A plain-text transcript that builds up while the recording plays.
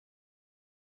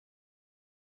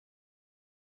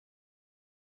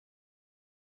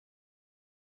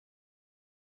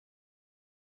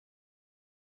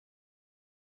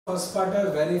First part है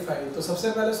verify. तो सबसे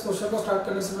पहले इस क्वेश्चन को स्टार्ट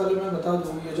करने से पहले मैं बता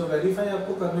दूं, ये जो वेरीफाई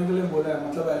आपको करने के लिए बोला है,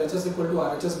 मतलब LHS इक्वल टू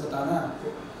RHS बताना है आपको।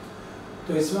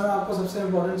 तो इसमें मैं आपको सबसे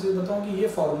इंपॉर्टेंट चीज़ बताऊं कि ये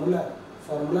फार्मूला है।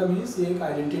 फार्मूला मीन्स ये एक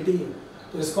आइडेंटिटी है,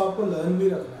 तो इसको आपको लर्न भी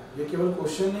रखना है। ये केवल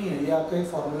क्वेश्चन नहीं है, ये आपका एक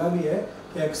फार्मूला भी है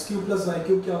कि x³ +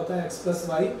 y³ क्या होता है, x +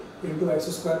 y × x²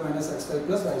 - xy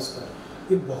 + y²।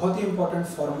 ये बहुत ही इंपॉर्टेंट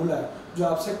फार्मूला है जो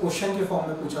आपसे क्वेश्चन के फॉर्म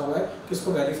में पूछा हुआ है कि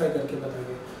इसको वेरीफाई करके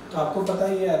बताइए। तो आपको पता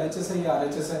है ये LHS है, ये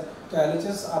RHS है। तो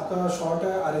LHS आपका शॉर्ट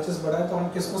है, RHS बड़ा है, तो हम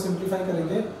किसको सिंप्लीफाई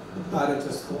करेंगे,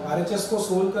 RHS को। RHS को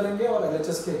सोल्व करेंगे और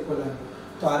LHS के इक्वल आएंगे।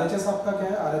 तो RHS आपका क्या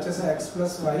है, RHS है x +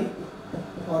 y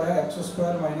और है x² -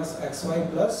 xy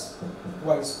 +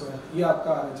 y²। ये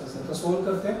आपका RHS है। तो सोल्व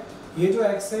करते हैं। ये जो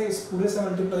x है इस पूरे से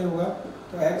मल्टीप्लाई होगा,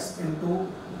 तो x ×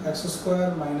 x² -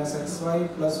 xy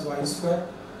 + y²,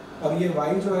 और ये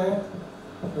y जो है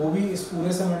वो भी इस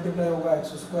पूरे से मल्टीप्लाई होगा, x²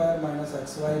 -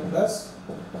 xy +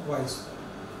 y²।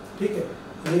 ठीक है,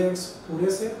 ये x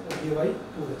पूरे से और ये y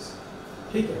पूरे से।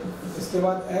 ठीक है, इसके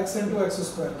बाद x ×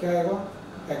 x² क्या आएगा,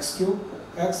 x³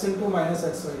 x ×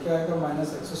 -xy क्या आएगा,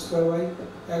 -x²y,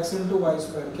 x ×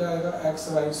 y² क्या आएगा,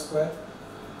 xy²।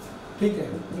 ठीक है,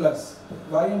 प्लस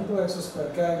y ×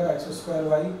 x² क्या आएगा,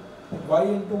 x²y, y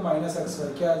 × -xy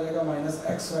क्या आ जाएगा,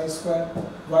 -xy²,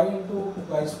 y ×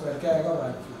 y² क्या आएगा,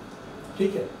 y³।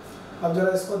 ठीक है, अब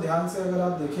जरा इसको ध्यान से अगर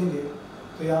आप देखेंगे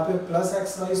तो यहाँ पे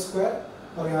 +xy²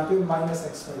 और यहाँ पे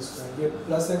 -xy²। ये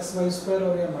 +xy²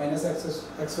 और ये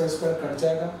 -xy² कट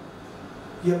जाएगा।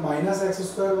 ये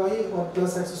 -x²y और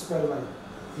 +x²y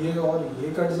ये और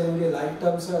ये कट जाएंगे, लाइक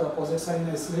टर्म्स है और अपोजिट साइन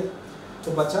है इसलिए।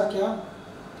 तो बचा क्या,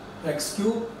 x³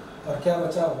 और क्या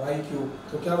बचा, y³।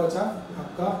 तो क्या बचा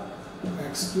आपका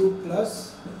x³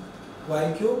 +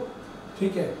 y³।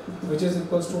 ठीक है, which is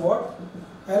equals to what,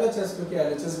 LHS, क्योंकि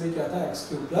LHS भी क्या था, x³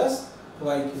 +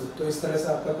 y³। तो इस तरह से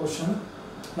आपका क्वेश्चन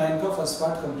 9 का फर्स्ट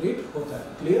पार्ट कंप्लीट होता है।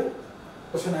 क्लियर।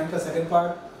 क्वेश्चन 9 का सेकंड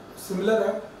पार्ट सिमिलर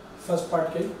है फर्स्ट पार्ट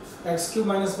के, x³ -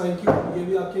 y³। ये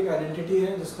भी आपकी एक आइडेंटिटी है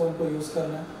जिसको हमको यूज़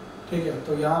करना है। ठीक है,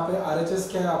 तो यहाँ पे RHS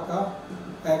क्या है आपका,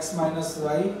 x -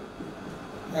 y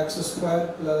x² +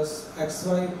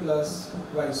 xy +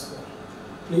 y²।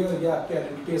 Clear, ये आपकी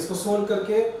आइडेंटिटी है। इसको सोल्व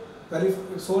करके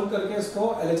इसको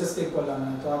LHS के इक्वल लाना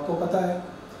है। तो आपको पता है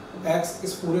x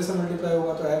इस पूरे से मल्टीप्लाई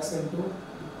होगा, तो x ×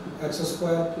 x²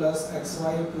 +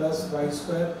 xy +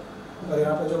 y², और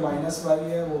यहाँ पे जो -y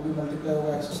है वो भी मल्टीप्लाई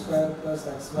होगा, x² +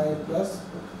 xy +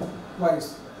 y²।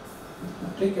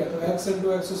 ठीक है, तो x ×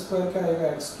 x² क्या आएगा,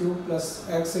 x³ +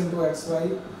 x × xy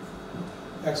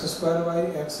x²y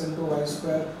x ×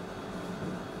 y²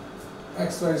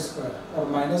 xy², और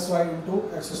 -y ×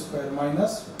 x² -x²y - y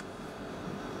 +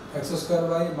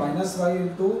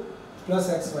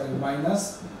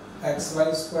 xy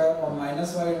 -xy² और -y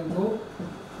 ×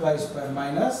 y²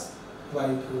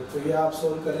 y³। तो ये आप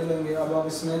सोल्व कर लेंगे। अब आप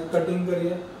इसमें कटिंग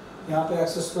करिए, यहाँ पे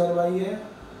x²y है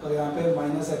और यहाँ पे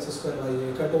 -x²y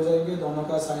है, कट हो जाएंगे, दोनों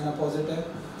का साइन अपोजिट है।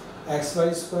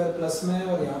 xy² प्लस में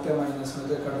और यहाँ पे माइनस में,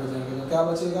 तो कट हो जाएंगे। तो क्या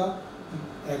बचेगा,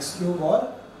 x³ और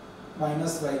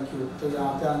 -y³। तो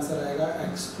यहाँ पे आंसर आएगा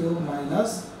x³ -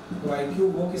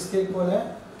 y³। वो किसके इक्वल है,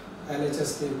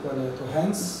 LHS के इक्वल है। तो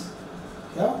हेंस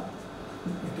क्या,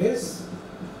 इट इज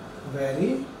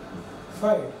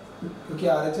वेरीफाइड, क्योंकि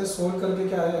RHS सोल्व करके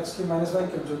क्या है, x³ -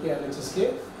 y³ जो कि LHS के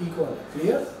इक्वल है।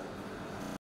 क्लियर।